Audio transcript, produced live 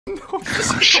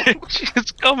Oh shit,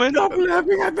 she's coming! Stop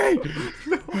laughing at me!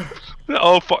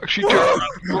 Oh fuck, she turned around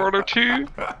the corner too!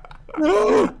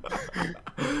 No!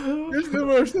 It's the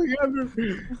worst thing ever!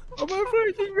 Oh my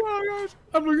freaking god!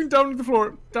 I'm looking down at the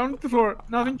floor. Down at the floor.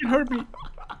 Nothing can hurt me.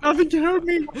 Nothing can hurt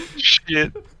me.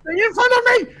 Shit. They're in front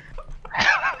of me!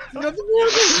 Nothing can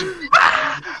hurt me!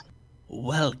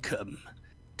 Welcome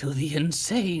to the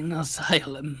insane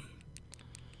asylum.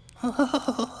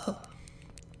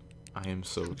 I am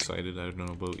so excited. I don't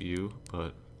know about you,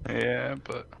 but Yeah,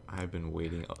 but I've been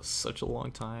waiting such a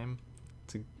long time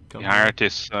to come we here.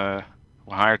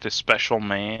 hired this special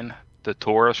man to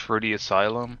tour us through the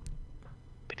asylum.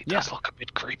 But he does Yeah. look a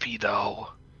bit creepy though.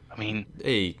 I mean,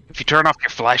 Hey, if you turn off your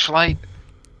flashlight,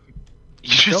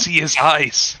 you should Nope. see his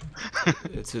eyes.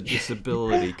 it's a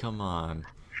disability. Come on.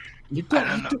 You I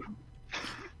don't know.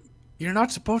 You're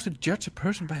not supposed to judge a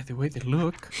person by the way they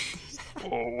look.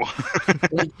 Whoa.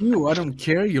 Like you, I don't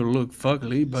care you look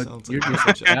fugly, but Sounds you're like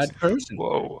just a bad person.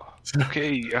 Whoa.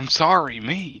 Okay, I'm sorry,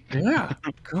 me. Yeah,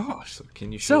 gosh. So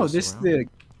can you show So us this is around?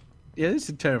 this is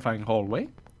a terrifying hallway,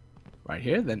 right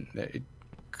here. Then it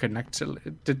connects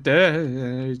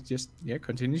just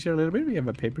continues here a little bit. We have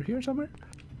a paper here somewhere.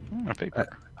 A paper.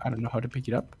 I don't know how to pick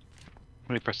it up.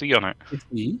 Let me press E on it. It's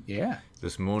E, yeah.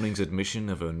 This morning's admission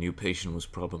of a new patient was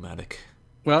problematic.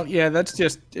 Well, yeah, that's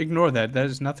just ignore that.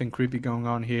 There's nothing creepy going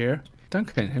on here.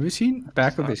 Duncan, have you seen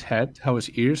back of his head? How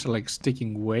his ears are like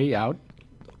sticking way out.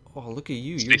 Oh, look at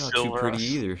you. Stay You're not too silver pretty us.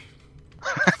 either.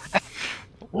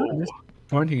 I'm just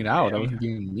pointing it out. I Damn. wasn't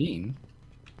being mean.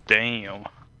 Damn.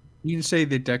 You can say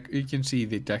you can see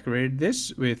they decorated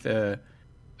this with a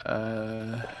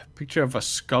picture of a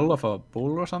skull of a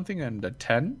bull or something and a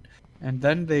 10, and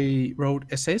then they wrote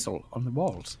Asylum on the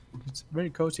walls. It's very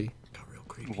cozy. Got real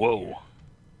creepy. Whoa.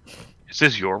 Is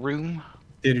this your room?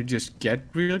 Did it just get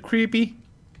real creepy?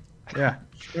 Yeah,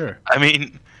 sure. I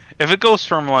mean, if it goes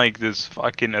from like this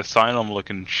fucking asylum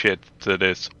looking shit to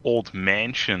this old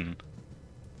mansion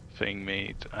thing,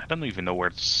 mate, I don't even know where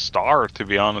to start, to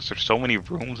be honest. There's so many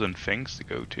rooms and things to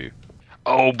go to.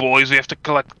 Oh, boys, we have to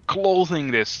collect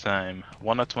clothing this time.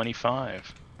 1 of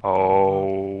 25.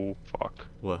 Oh, fuck.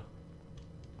 What?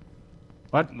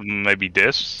 What? Maybe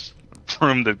this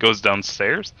room that goes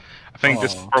downstairs? I think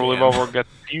this is Oh, probably damn. where we'll get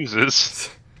fuses.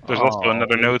 There's also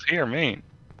another Oh. note here, mate.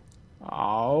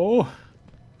 Oh.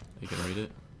 You can read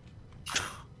it?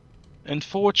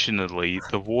 Unfortunately,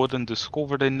 the warden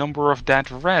discovered a number of dead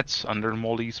rats under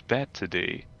Molly's bed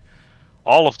today.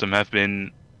 All of them have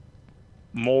been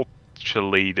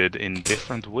mutilated in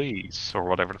different ways, or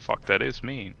whatever the fuck that is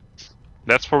mean.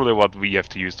 That's probably what we have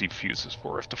to use the fuses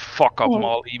for. We have to fuck up Oh.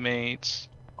 Molly, mates.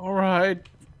 All right.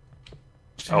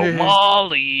 Oh, Jeez.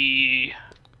 Molly!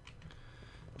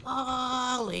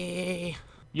 Molly.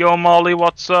 Yo, Molly,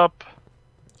 what's up?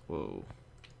 Whoa.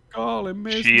 Golly,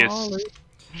 Miss She Molly.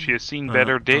 She has seen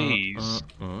better days.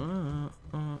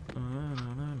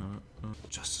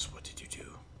 Justice, what did you do?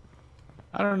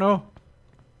 I don't know.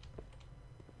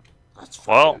 That's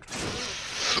Well,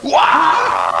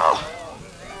 wow!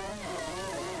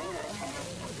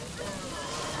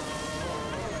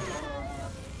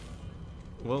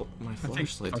 Well, my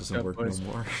flashlight doesn't up, work boys.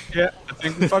 no more. Yeah, I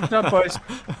think we fucked up, boys.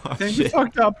 I think we Shit.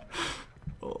 fucked up.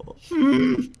 Oh.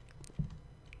 We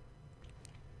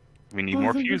need Oh,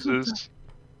 more thank you for fuses.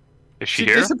 Is She she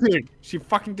here? disappeared. She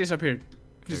fucking disappeared.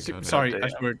 Dear God. Sorry, Damn. I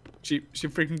swear. She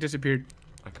freaking disappeared.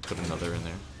 I could put another in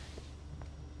there.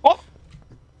 Oh!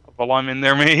 Well, I'm in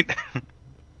there, mate.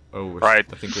 Oh, we're Right.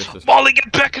 I think we have to. Molly,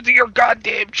 get back into your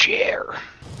goddamn chair!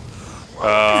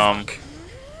 Oh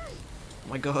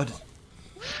my God!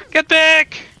 Get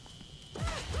back!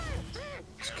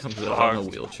 She comes out on a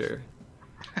wheelchair.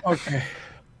 Okay.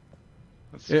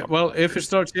 That's Yeah, fucking well, if it crazy.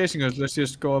 starts chasing us, let's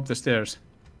just go up the stairs.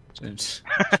 Since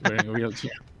she's wearing a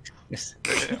wheelchair. Yes.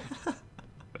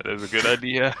 That is a good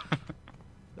idea.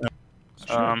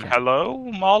 Sure, okay. Hello,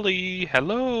 Molly.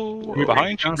 Hello. You're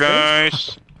Behind you downstairs?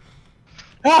 guys.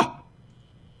 Ah!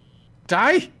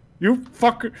 Die! You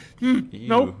fucker! No,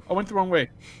 Ew. I went the wrong way.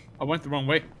 I went the wrong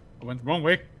way. I went the wrong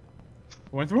way.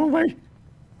 I went the wrong way.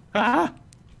 Ah!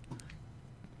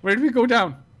 Where did we go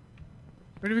down?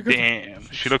 Where did we go? Damn,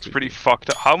 she looks pretty fucked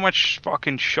up. How much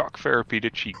fucking shock therapy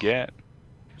did she get?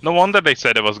 No wonder they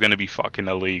said it was gonna be fucking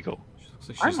illegal. She looks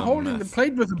like I'm she's on holding the meth.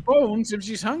 plate with the bones. If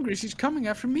she's hungry, she's coming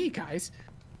after me, guys.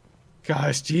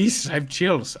 Guys, Jesus, I have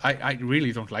chills. I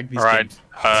really don't like these Alright,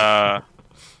 games.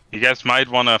 you guys might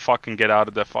wanna fucking get out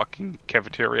of the fucking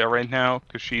cafeteria right now,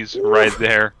 cause she's right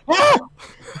there. Oh!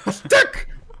 Stick!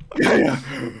 Yeah, yeah.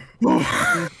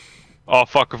 Oh. Oh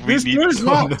fuck! If we This need, door is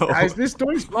locked, no. guys. This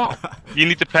door is locked. you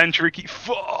need the pantry key.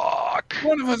 Fuck!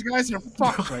 One of us guys are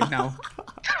fucked right now.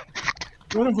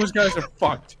 One of us guys are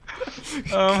fucked.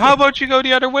 How about you go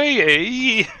the other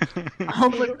way, eh? Oh,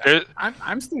 but There-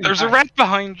 I'm staying There's a back. rat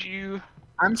behind you.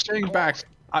 I'm staying back.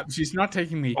 She's not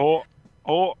taking me. Oh,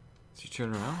 Did you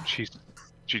turn around? she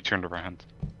turned around.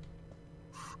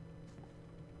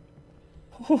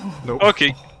 Nope.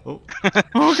 Okay. Oh,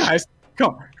 Oh, guys,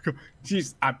 come.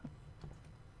 Jeez,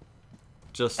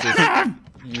 Justice.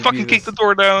 You Fucking be kick the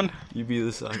door down. You be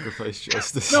the sacrifice,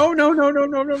 Justice. no. Oh,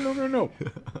 no.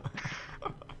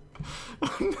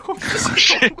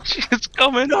 Shit, she's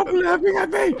coming. Stop laughing at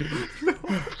me.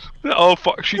 Oh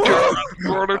fuck, she turned around the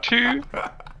corner too.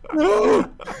 No.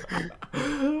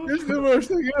 It's the worst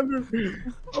thing ever.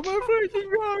 Oh my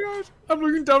freaking god, guys. I'm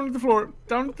looking down at the floor.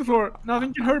 Down at the floor.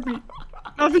 Nothing can hurt me.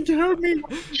 Nothing can hurt me.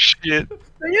 Shit.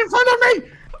 Stay in front of me.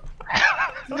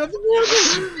 Nothing can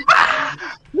hurt me.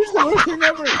 This is the worst thing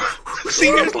ever. See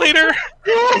you guys later.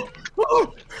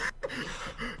 Oh.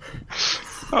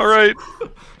 Alright.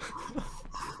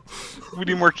 We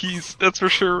need more keys, that's for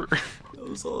sure. That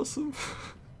was awesome.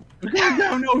 We're going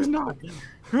down. No, it's not.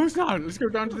 No, it's not. Let's go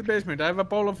down to the basement. I have a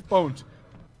bowl of bones.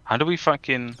 How do we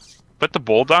fucking put the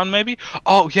bowl down maybe?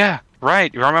 Oh yeah,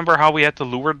 right. You remember how we had to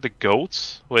lure the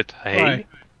goats with hay? Right.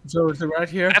 So is the rat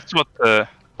here? That's what the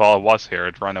well it was here,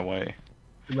 it ran away.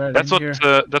 The rat That's in what here.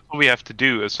 that's what we have to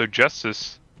do. So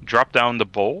Justice drop down the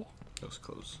bowl That was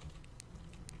close.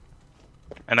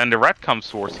 and then the rat comes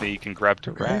towards me, you can grab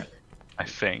the Okay. rat. I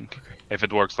think. Okay. If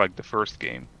it works like the first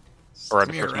game. Or the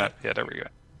Come here, first rat. map. Yeah, there we go.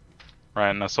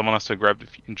 Right, now someone has to grab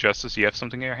the Justice. You have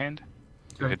something in your hand?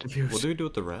 Go ahead. Confused. What do we do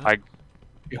with the rat?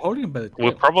 You're holding him by the tail.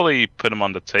 We'll probably put him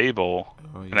on the table,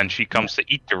 Oh, yeah. and then she comes to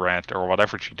eat the rat, or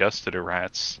whatever she does to the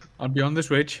rats. I'll be on the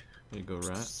switch. There you go,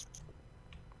 rat.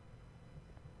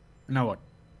 Now what?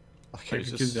 Okay,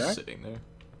 he's Like, just is that? sitting there.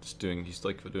 He's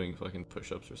like doing fucking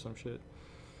push-ups or some shit.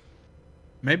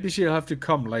 Maybe she'll have to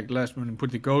come like last one and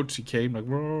put the goat. She came like.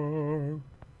 Whoa.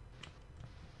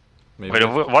 Maybe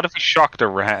Wait, what if we shock the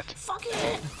rat?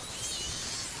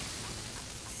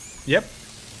 Yep.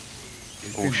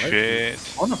 Oh shit.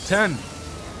 1 of 10.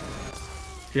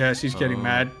 Yeah, she's getting Oh.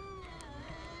 mad.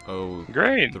 Oh,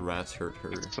 Great. the rats hurt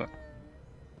her.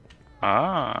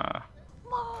 Ah.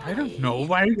 I don't know.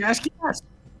 Why are you asking us?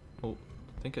 Oh,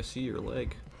 I think I see your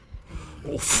leg.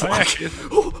 Oh, I fuck. actually-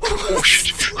 Oh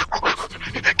shit.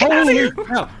 Holy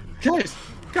hell.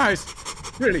 Guys,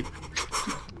 really.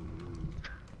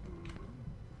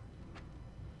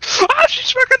 Ah,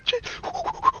 she's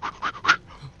fucking.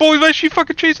 Boy, why is she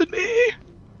fucking chasing me?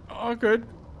 Oh, good.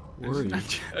 Where are you?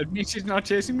 It means she's not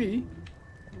chasing me.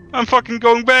 I'm fucking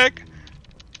going back.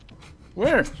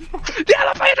 Where? The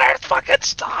elevator is fucking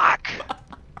stuck.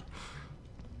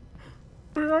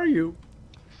 Where are you?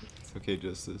 It's okay,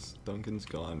 Justice. Duncan's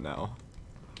gone now.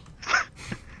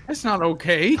 That's not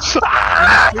okay.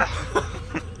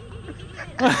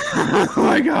 Oh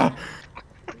my god.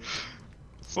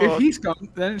 If he's gone,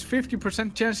 then it's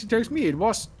 50% chance he takes me. It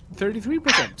was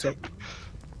 33%, so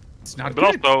it's not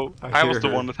But good. also, I I hear was the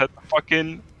her. one that had the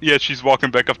fucking. Yeah, she's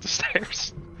walking back up the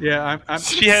stairs. Yeah, I'm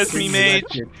She has me, mate.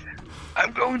 Kid.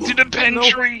 I'm going to the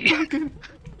pantry.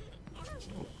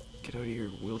 Get out of your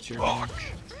wheelchair. Fuck.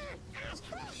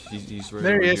 He's right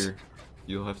There over he is. here.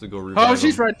 You'll have to go revive Oh,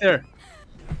 she's him. right there.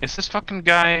 Is this fucking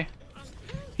guy?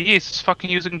 He is fucking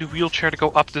using the wheelchair to go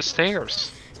up the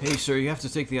stairs. Hey, sir, you have to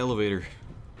take the elevator.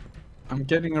 I'm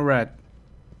getting a rat.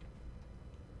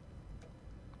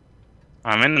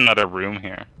 I'm in another room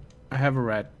here. I have a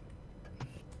rat.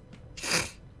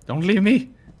 Don't leave me.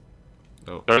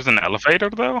 Oh, There's an elevator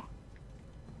though.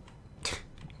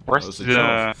 Where's was a the?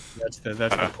 joke. That's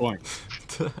the point.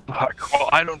 Well,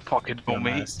 I don't fucking know,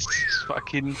 mate. Dumbass. It's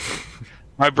fucking.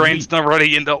 My brain's not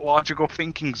really in the logical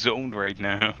thinking zone right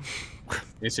now.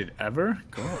 Is it ever?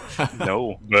 Gosh.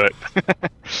 No, but.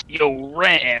 Yo,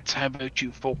 rats! How about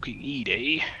you fucking eat,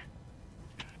 eh?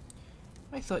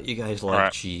 I thought you guys liked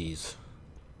Alright. cheese.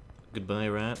 Goodbye,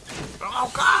 rat.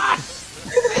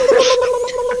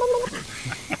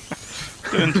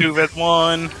 2 and 2 with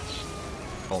 1.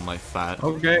 All my fat.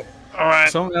 Okay. Alright.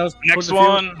 Someone else. put Next the fuse-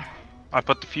 one. I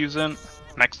put the fuse in.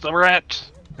 Next the rat.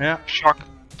 Yeah. Shock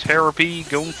therapy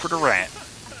going for the rat.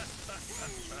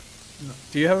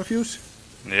 Do you have a fuse?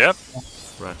 Yep.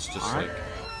 Rat's just Alright.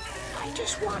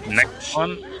 like, Next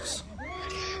one.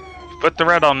 Put the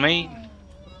rat on me.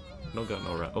 no got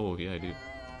no rat. Oh, yeah, I do.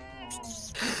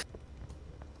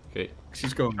 Okay.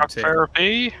 She's going Shock insane.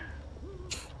 therapy.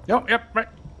 Yep, right.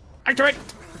 Activate.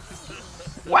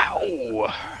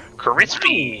 Wow.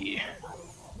 Crispy.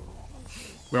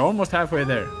 We're almost halfway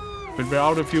there. But we're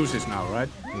out of fuses now, right?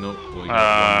 Nope, we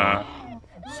got one more.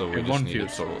 So we Okay, just one need a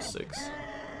fuse. total of 6.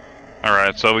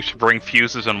 Alright, so we should bring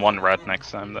fuses and 1 rat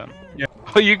next time then. Yeah.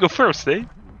 Oh, you go first, eh?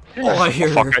 Oh, I hear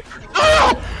Fuck. her.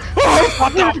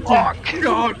 What the fuck?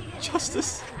 God!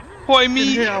 Justice. Why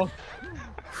me? Hell.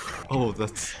 Oh,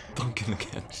 that's Duncan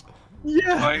again.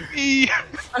 Yeah! Why me?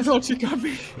 I thought she got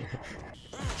me.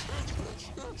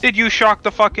 Did you shock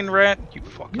the fucking rat? You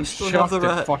fucking I still Shut have the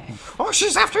rat. fucking... Oh,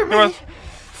 she's after me! What?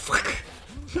 Fuck!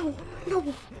 No,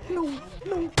 no, no,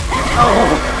 no.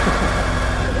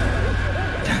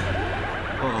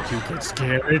 Oh, You get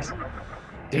scared.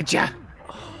 Did ya?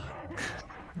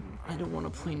 I don't want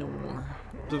to play no more.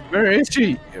 Where is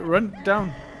she? Run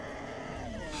down.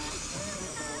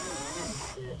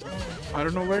 I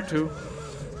don't know where to.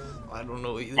 I don't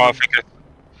know either. Oh, I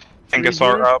think I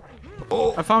saw her up.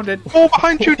 Oh, I found it. Oh,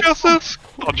 behind you, Justice!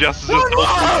 Oh, Justice is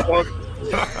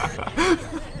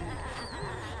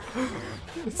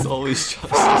it's always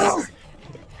Justice.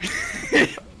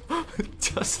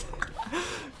 Just.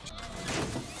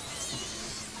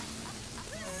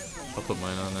 I'll put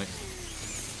mine on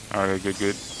next. Alright,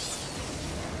 good.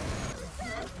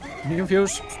 You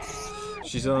confused?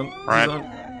 She's on. Right. She's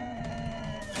on.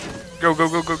 Go. Where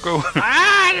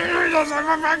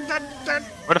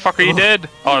the fuck are you dead?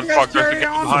 Oh, You guys fuck, there's a carry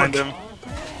guy on. behind him.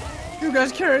 You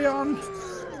guys carry on.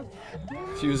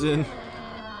 Fuse in.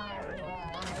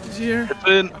 He's here. It's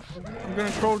in. I'm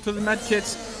gonna crawl to the med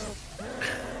kits.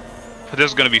 This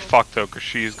is gonna be fucked though, cause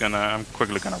I'm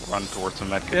quickly gonna run towards the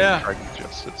medkit Yeah. and try to get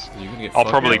Justice. You're gonna get I'll fucked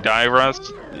probably up. die, Russ.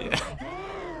 Yeah.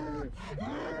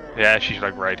 Yeah, she's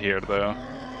like right here though.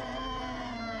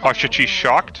 Oh shit, she's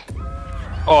shocked?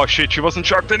 Oh shit, she wasn't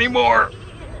shocked anymore!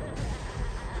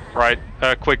 Right,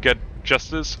 quick, get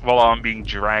Justice while I'm being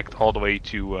dragged all the way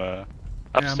to I'm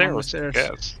on the upstairs, stairs.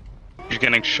 yes. She's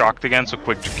getting shocked again, so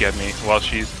quick, just get me while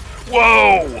she's...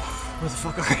 Whoa! Where the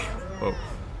fuck are you? Oh.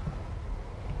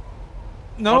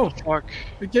 No! What the fuck?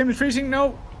 The game is freezing.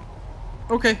 No!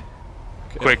 Okay.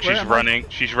 Quick, Where she's am I? running,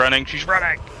 she's running!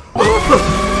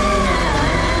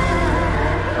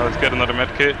 Now let's get another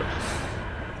medkit.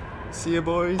 See ya,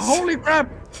 boys. Holy crap!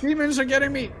 Demons are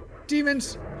getting me!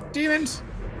 Demons! Demons!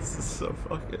 This is so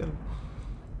fucking.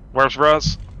 Where's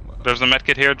Russ? There's a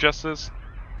medkit here, Justice.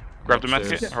 Grab the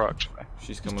Upstairs. medkit. Oh, actually. She's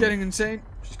It's coming. getting insane.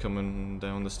 She's coming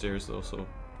down the stairs though. So. Oh,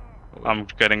 wait. I'm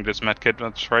getting this medkit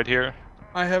that's right here.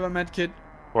 I have a med kit.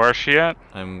 Where is she at?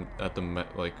 I'm at the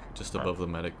like just above the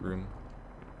medic room.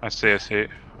 I see.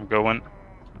 I'm going.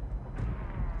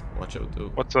 Watch out though.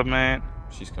 What's up, man?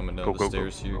 She's coming down Go, the go,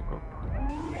 stairs here. go.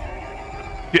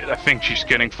 Yeah, I think she's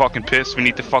getting fucking pissed. We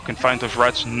need to fucking find those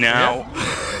rats now.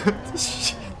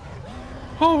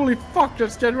 Holy fuck,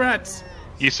 let's get rats!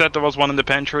 You said there was one in the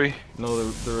pantry? No,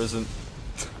 there isn't.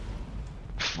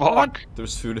 Fuck. What?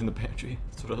 There's food in the pantry.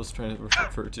 That's what I was trying to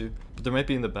refer to. But there might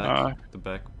be in the back. The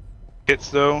back. Hits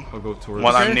though. I'll go towards.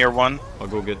 One, Okay. I'm near one. I'll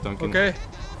go get Duncan. Okay.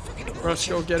 Rush,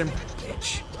 go get him.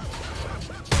 Bitch.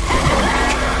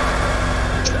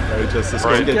 Alright, Justice,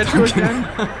 Right. go get Get you Duncan.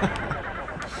 again?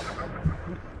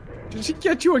 Did she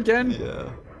get you again? Yeah.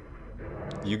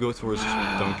 You go towards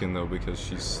Duncan though, because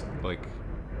she's like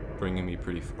bringing me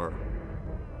pretty far.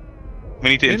 We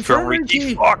need the infirmary. Infirmary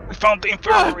key. Fuck, we found the Ah,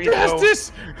 infirmary though.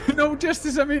 Justice! No,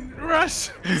 Justice, I mean, Rush!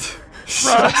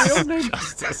 Shut my own name.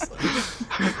 Justice.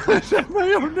 That's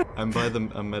my own name. I'm by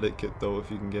a medic kit though, if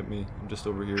you can get me. I'm just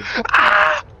over here.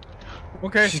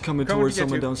 Okay. She's coming going towards to get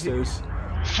someone you. downstairs.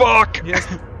 Fuck! Yes.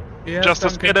 Yes,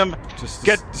 Justice, Duncan. get him! Just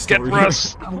Get over here.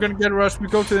 Russ! I'm gonna get Rush. We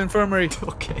go to the infirmary.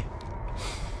 Okay.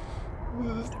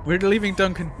 We're leaving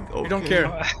Duncan. We don't Okay.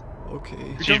 care. Okay.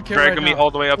 She's don't care dragging right me now. all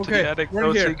the way up to Okay, the attic we're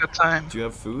though, so here. you got time. Do you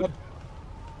have food?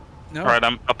 No. Alright,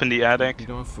 I'm up in the attic. You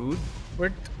don't have food?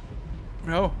 Where?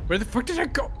 No. Where the fuck did I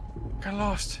go? Got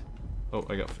lost. Oh,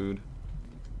 I got food.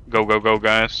 Go,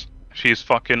 guys. She's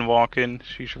fucking walking.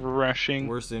 She's rushing.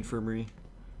 Where's the infirmary?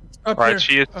 Up here. Alright,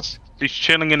 she's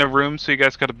chilling in a room, so you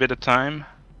guys got a bit of time.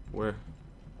 Where?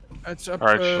 It's up.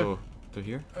 Alright, Oh, they're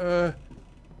here?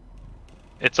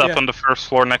 It's up Yeah. on the first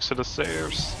floor next to the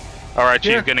stairs. Alright,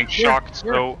 she's getting shocked,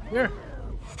 so... Here.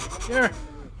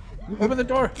 Open the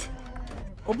door.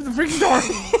 Open the freaking door.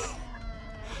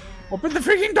 Open the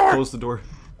freaking door. Close the door.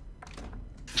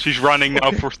 She's running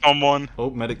now for someone. Oh,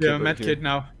 medic kit Yeah, right med here. kit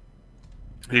now.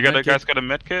 You guys Medkit. got a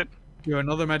medkit? You have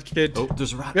another med kit. Oh,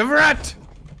 there's a rat. We have a rat.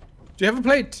 Do you have a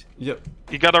plate? Yep.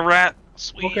 You got a rat?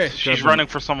 Sweet. Okay. She's Grab running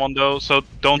for someone though, so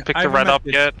don't pick I the have a rat up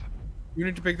medkit. yet. You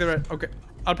need to pick the rat. Okay.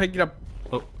 I'll pick it up.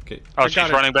 Oh, okay. Oh, I she's got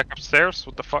it. running back upstairs?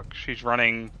 What the fuck? She's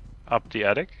running up the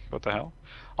attic? What the hell?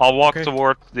 I'll walk Okay.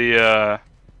 toward the running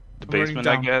basement,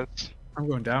 I down. guess. I'm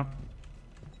going down.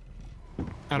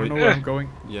 I don't know Wait. where I'm going.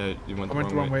 Yeah, you went I the went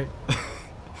the wrong wrong way. way.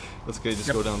 That's okay, just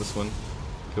Yep. go down this one.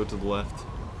 Go to the left.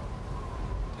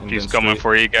 And She's then coming straight.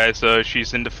 for you guys.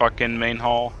 She's in the fucking main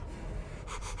hall.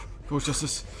 Go,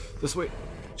 Justice. This way.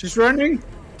 She's running.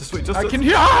 This way, Justice. I can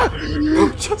hear. Ah! Go,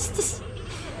 Justice.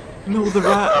 No, the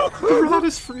rat. The rat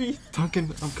is free.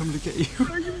 Duncan, I'm coming to get you.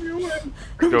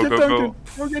 Come Go, get go, Duncan. go.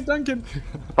 Go get Duncan.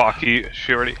 Fuck you,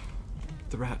 Shorty.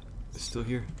 The rat is still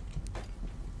here.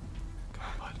 Come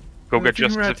on, bud. Go I'm get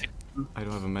looking Justice. red. I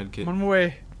don't have a med kit. I'm on my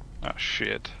way. Oh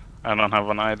shit. I don't have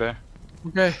one either.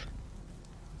 Okay.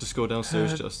 Just go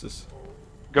downstairs, Justice.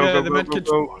 Go, Yeah, go, the go, go,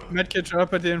 go. medkits are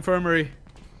up at the infirmary.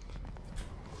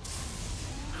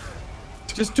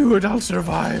 Just do it, I'll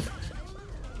survive.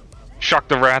 Shock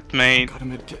the rat, mate. Got a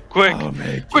med kit. Quick! I'll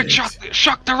make Quick, it.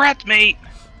 shock the rat, mate!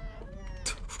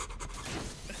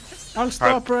 I'll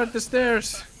stop her at the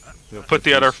stairs. Put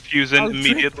the other fuse in I'll trip.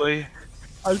 immediately.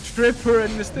 I'll trip her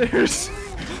in the stairs.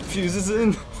 Fuse is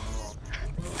in.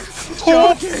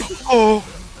 Oh,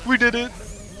 we did it!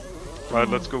 Right,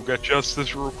 let's go get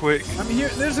Justice real quick. I'm here.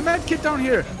 There's a med kit down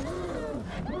here.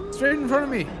 Straight in front of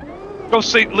me. Go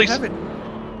see Lisa. Have it.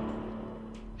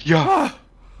 Yeah.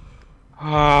 Ah,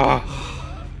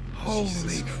 Ah.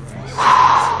 Jesus Christ.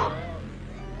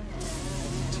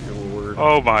 Dear Lord.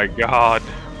 Oh my god.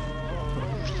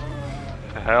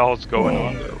 What the hell's going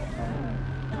on though?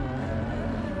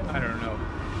 I don't know.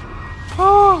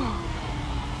 Oh.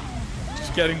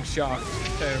 Just getting shocked.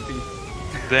 Therapy.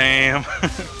 Damn.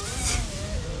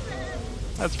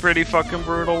 That's pretty fucking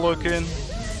brutal looking.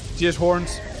 She has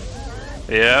horns.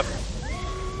 Yep.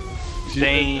 She,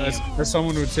 Damn. as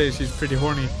someone would say, she's pretty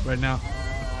horny right now.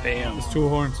 Damn. There's 2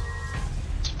 horns.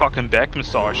 It's fucking back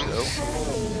massage though.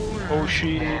 Oh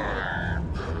shit.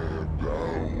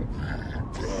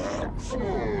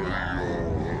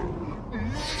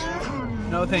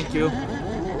 No, thank you.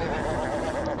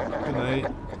 Good night.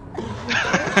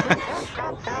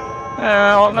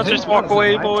 Let's just walk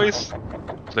away, boys.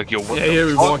 It's like, yo, what Yeah, the here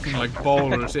we're fuck? walking like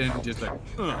ballers in, just like.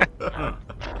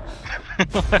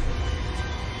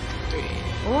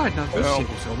 Alright, now this shit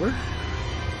is over.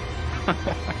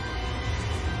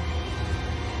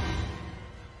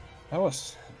 That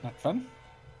was not fun.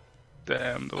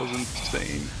 Damn, that was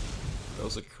insane. That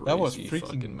was a crazy That was freaking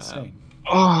fucking map. insane.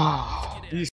 Oh.